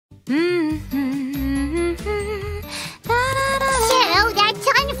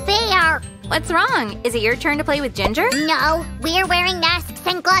What's wrong? Is it your turn to play with Ginger? No, we're wearing masks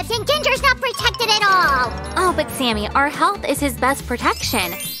and gloves and Ginger's not protected at all! Oh, but Sammy, our health is his best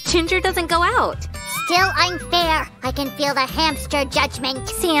protection. Ginger doesn't go out. Still unfair. I can feel the hamster judgment.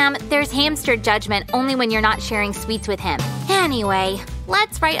 Sam, there's hamster judgment only when you're not sharing sweets with him. Anyway,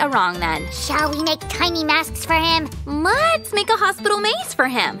 let's right a wrong then. Shall we make tiny masks for him? Let's make a hospital maze for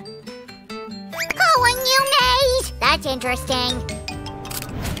him. Oh, a new maze! That's interesting.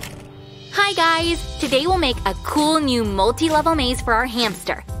 Hi guys! Today we'll make a cool new multi-level maze for our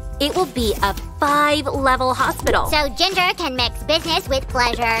hamster. It will be a 5-level hospital. So Ginger can mix business with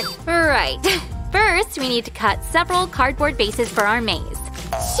pleasure. Right. First, we need to cut several cardboard bases for our maze.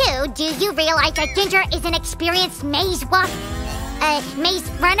 Sue, do you realize that Ginger is an experienced maze maze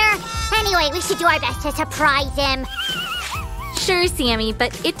runner? Anyway, we should do our best to surprise him. Sure, Sammy,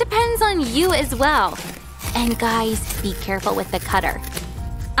 but it depends on you as well. And guys, be careful with the cutter.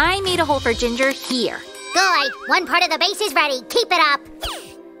 I made a hole for Ginger here. Good. One part of the base is ready. Keep it up.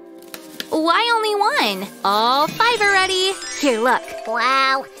 Why only one? All 5 are ready. Here, look.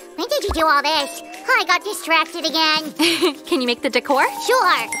 Wow. When did you do all this? I got distracted again. Can you make the decor?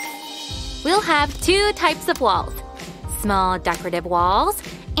 Sure. We'll have 2 types of walls. Small decorative walls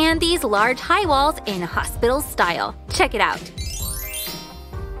and these large high walls in hospital style. Check it out.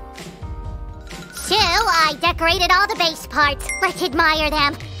 Sue, I decorated all the base parts. Let's admire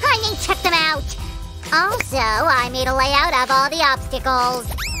them. I mean, check them out. Also, I made a layout of all the obstacles.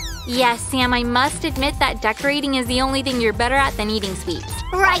 Yes, Sam, I must admit that decorating is the only thing you're better at than eating sweets.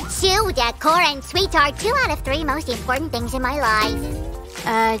 Right, Sue. Decor and sweets are 2 out of 3 most important things in my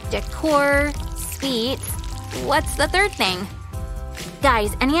life. Decor, sweets. What's the third thing?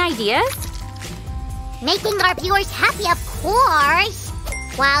 Guys, any ideas? Making our viewers happy, of course.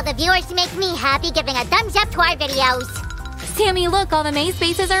 While the viewers make me happy giving a thumbs up to our videos. Sammy, look, all the maze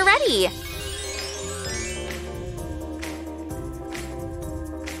bases are ready.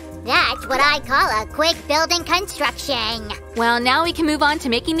 That's what I call a quick building construction. Well, now we can move on to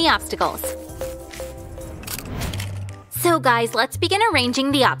making the obstacles. So guys, let's begin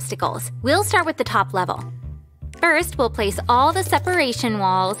arranging the obstacles. We'll start with the top level. First, we'll place all the separation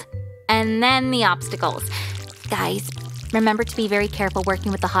walls, and then the obstacles. Guys, remember to be very careful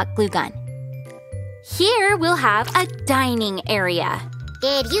working with the hot glue gun. Here, we'll have a dining area.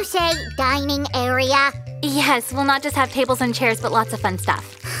 Did you say dining area? Yes, we'll not just have tables and chairs, but lots of fun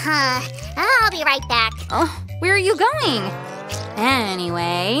stuff. I'll be right back. Oh, where are you going?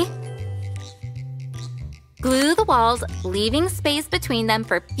 Anyway, glue the walls, leaving space between them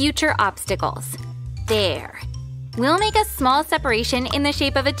for future obstacles. There. We'll make a small separation in the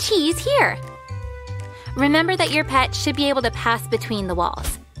shape of a cheese here. Remember that your pet should be able to pass between the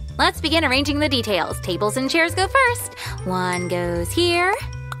walls. Let's begin arranging the details. Tables and chairs go first. One goes here.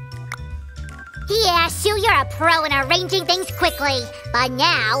 Yeah, Sue, you're a pro in arranging things quickly. But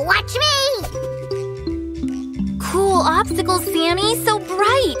now, watch me! Cool obstacles, Sammy. So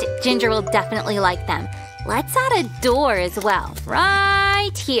bright. Ginger will definitely like them. Let's add a door as well.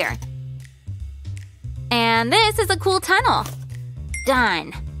 Right here. And this is a cool tunnel.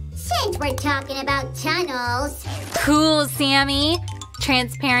 Done. Since we're talking about tunnels… Cool, Sammy.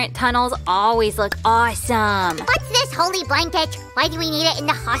 Transparent tunnels always look awesome. What's this holy blanket? Why do we need it in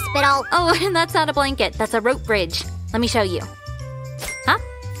the hospital? Oh, and that's not a blanket. That's a rope bridge. Let me show you. Huh?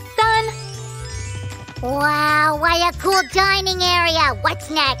 Done. Wow, what a cool dining area. What's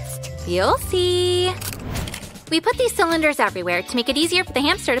next? You'll see. We put these cylinders everywhere to make it easier for the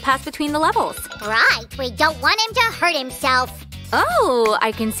hamster to pass between the levels. Right, we don't want him to hurt himself. Oh,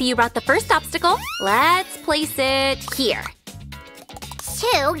 I can see you brought the first obstacle. Let's place it here.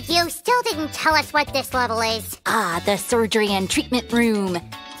 Sue, you still didn't tell us what this level is. Ah, the surgery and treatment room.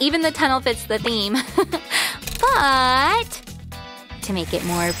 Even the tunnel fits the theme. But to make it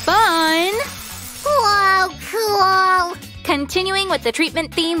more fun… Whoa, cool! Continuing with the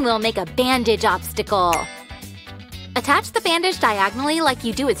treatment theme, we'll make a bandage obstacle. Attach the bandage diagonally like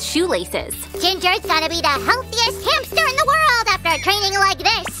you do with shoelaces. Ginger's gonna be the healthiest hamster in the world after training like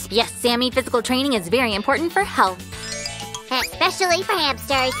this. Yes, Sammy, physical training is very important for health. Especially for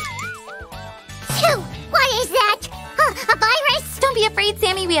hamsters. Phew! What is that? A virus? Don't be afraid,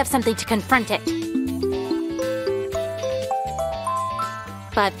 Sammy. We have something to confront it.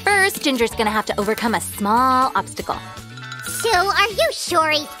 But first, Ginger's gonna have to overcome a small obstacle. Sue, are you sure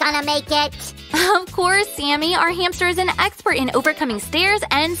he's gonna make it? Of course, Sammy. Our hamster is an expert in overcoming stairs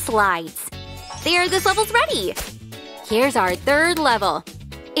and slides. There, this level's ready. Here's our third level.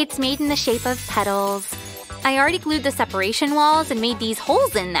 It's made in the shape of petals. I already glued the separation walls and made these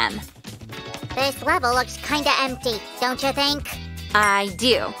holes in them. This level looks kinda empty, don't you think? I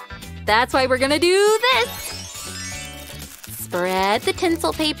do. That's why we're gonna do this! Spread the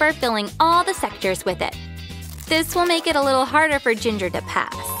tinsel paper, filling all the sectors with it. This will make it a little harder for Ginger to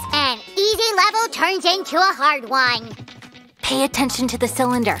pass. An easy level turns into a hard one. Pay attention to the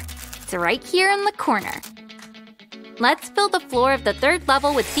cylinder. It's right here in the corner. Let's fill the floor of the third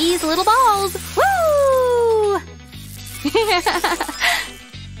level with these little balls. Woo!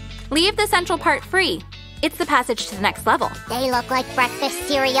 Leave the central part free. It's the passage to the next level. They look like breakfast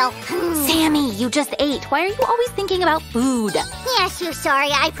cereal. Sammy, you just ate. Why are you always thinking about food? Yes, you sorry.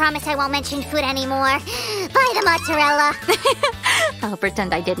 I promise I won't mention food anymore. Buy the mozzarella. I'll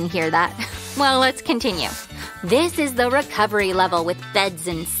pretend I didn't hear that. Well, let's continue. This is the recovery level with beds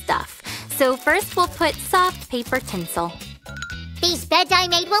and stuff. So first we'll put soft paper tinsel. These beds I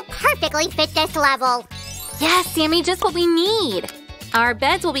made will perfectly fit this level. Yes, Sammy, just what we need. Our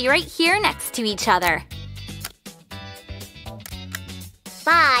beds will be right here next to each other.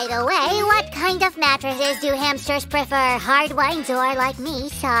 By the way, what kind of mattresses do hamsters prefer? Hard ones or, like me,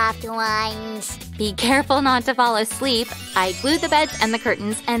 soft ones? Be careful not to fall asleep. I glued the beds and the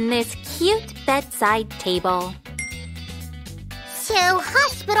curtains and this cute bedside table. So,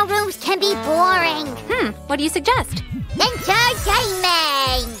 hospital rooms can be boring. What do you suggest?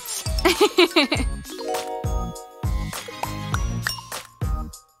 Entertainment!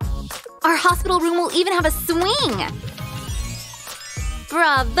 Our hospital room will even have a swing!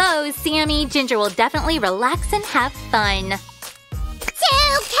 Bravo, Sammy! Ginger will definitely relax and have fun. To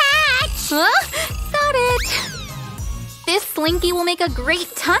catch! Huh? Got it! This slinky will make a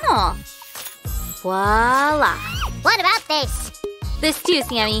great tunnel. Voila! What about this? This too,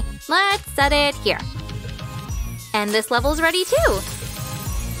 Sammy. Let's set it here. And this level's ready too.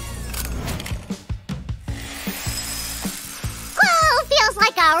 Whoa, feels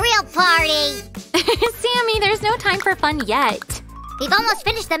like a real party! Sammy, there's no time for fun yet. We've almost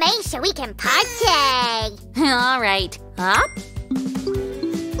finished the maze so we can party! All right. Up.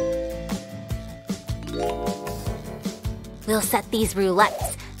 We'll set these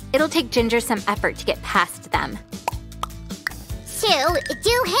roulettes. It'll take Ginger some effort to get past them. Sue,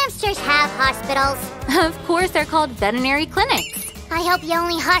 do hamsters have hospitals? Of course, they're called veterinary clinics. I hope the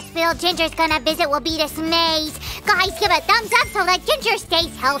only hospital Ginger's gonna visit will be this maze. Guys, give a thumbs up so that Ginger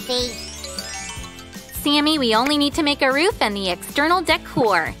stays healthy. Sammy, we only need to make a roof and the external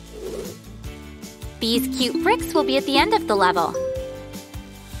decor. These cute bricks will be at the end of the level.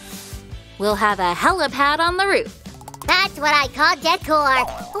 We'll have a helipad on the roof. That's what I call decor.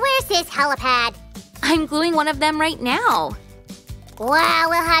 Where's this helipad? I'm gluing one of them right now. Wow,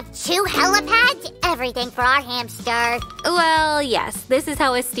 we'll have 2 helipads? Everything for our hamster. Well, yes, this is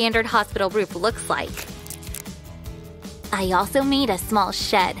how a standard hospital roof looks like. I also made a small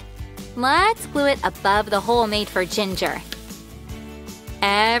shed. Let's glue it above the hole made for Ginger.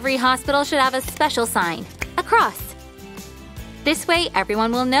 Every hospital should have a special sign, a cross. This way,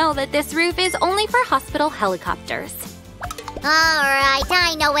 everyone will know that this roof is only for hospital helicopters. All right,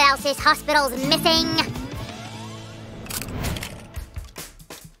 I know what else this hospital's missing.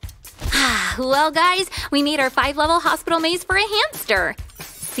 Well, guys, we made our 5-level hospital maze for a hamster.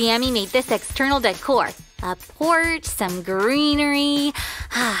 Sammy made this external decor. A porch, some greenery.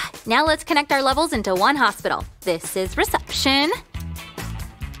 Now let's connect our levels into one hospital. This is reception.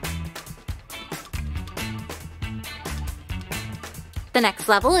 The next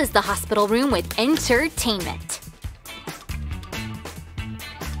level is the hospital room with entertainment.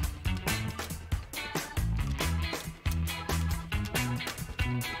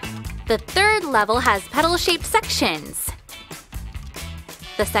 The third level has petal-shaped sections.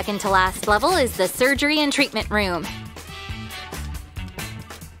 The second to last level is the surgery and treatment room.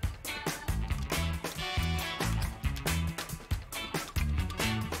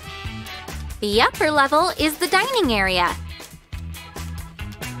 The upper level is the dining area.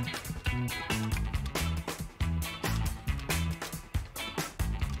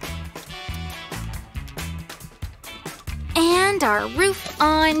 And our roof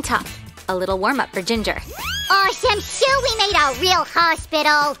on top. A little warm-up for Ginger. Awesome, Sue, we made a real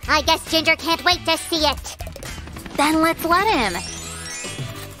hospital. I guess Ginger can't wait to see it. Then let's let him.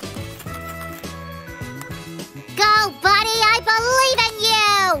 Go, buddy, I believe in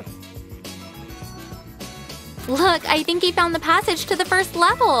you! Look, I think he found the passage to the first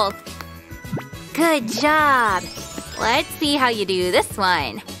level. Good job. Let's see how you do this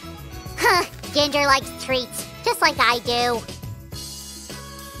one. Huh, Ginger likes treats, just like I do.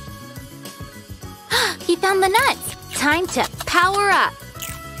 He found the nuts. Time to power up.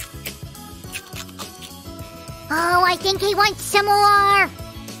 Oh, I think he wants some more.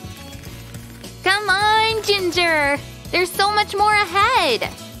 Come on, Ginger. There's so much more ahead.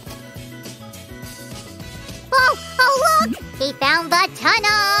 Oh, look! He found the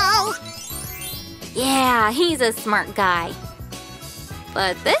tunnel! Yeah, he's a smart guy.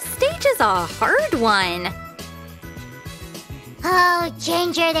 But this stage is a hard one. Oh,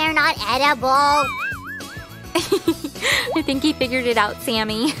 Ginger, they're not edible. I think he figured it out,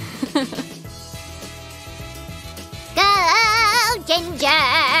 Sammy. Go,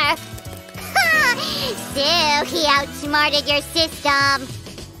 Ginger! So, he outsmarted your system.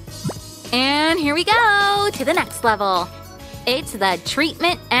 And here we go to the next level. It's the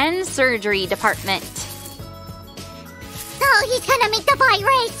treatment and surgery department. Oh, he's gonna meet the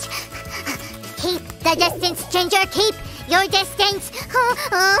virus! Keep the distance, Ginger, keep your distance!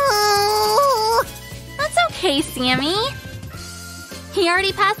 Oh. That's okay, Sammy. He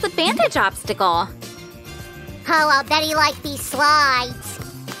already passed the bandage obstacle. Oh, I'll bet he liked these slides.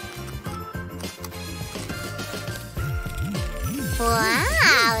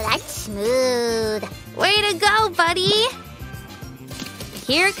 Wow, that's smooth. Way to go, buddy!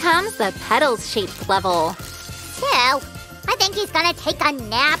 Here comes the petals-shaped level. So, I think he's gonna take a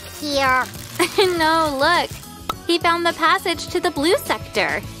nap here. No, look. He found the passage to the blue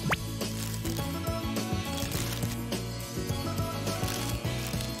sector.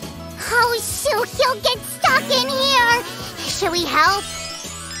 Oh, shoot, he'll get stuck in here. Should we help?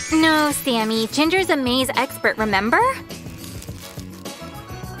 No, Sammy. Ginger's a maze expert, remember?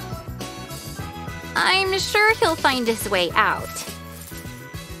 I'm sure he'll find his way out.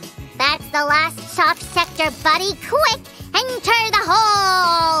 That's the last soft sector, buddy. Quick, enter the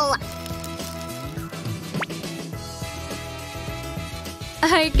hole!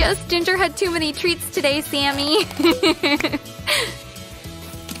 I guess Ginger had too many treats today, Sammy.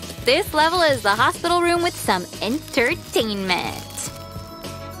 This level is the hospital room with some entertainment.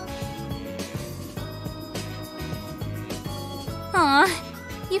 Aw,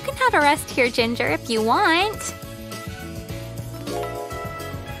 you can have a rest here, Ginger, if you want.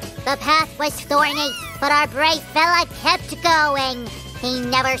 The path was thorny, but our brave fella kept going. He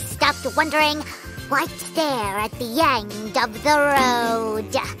never stopped wondering what's there at the end of the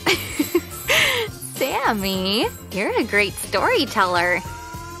road. Sammy, you're a great storyteller.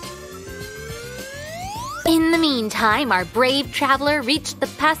 In the meantime, our brave traveler reached the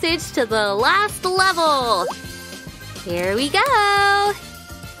passage to the last level. Here we go.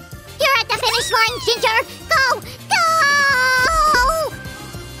 You're at the finish line, Ginger! Go! Go!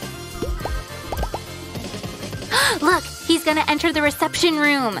 Look, he's gonna enter the reception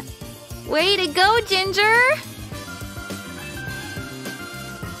room. Way to go, Ginger!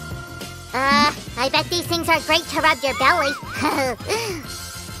 I bet these things are great to rub your belly.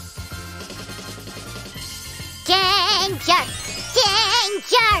 Ginger!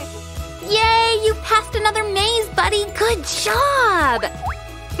 Ginger! Yay, you passed another maze, buddy! Good job!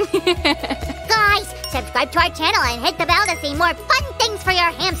 Guys, subscribe to our channel and hit the bell to see more fun things for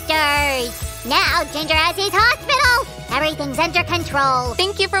your hamsters! Now Ginger has his hospital! Everything's under control!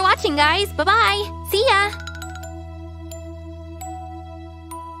 Thank you for watching, guys. Bye-bye. See ya!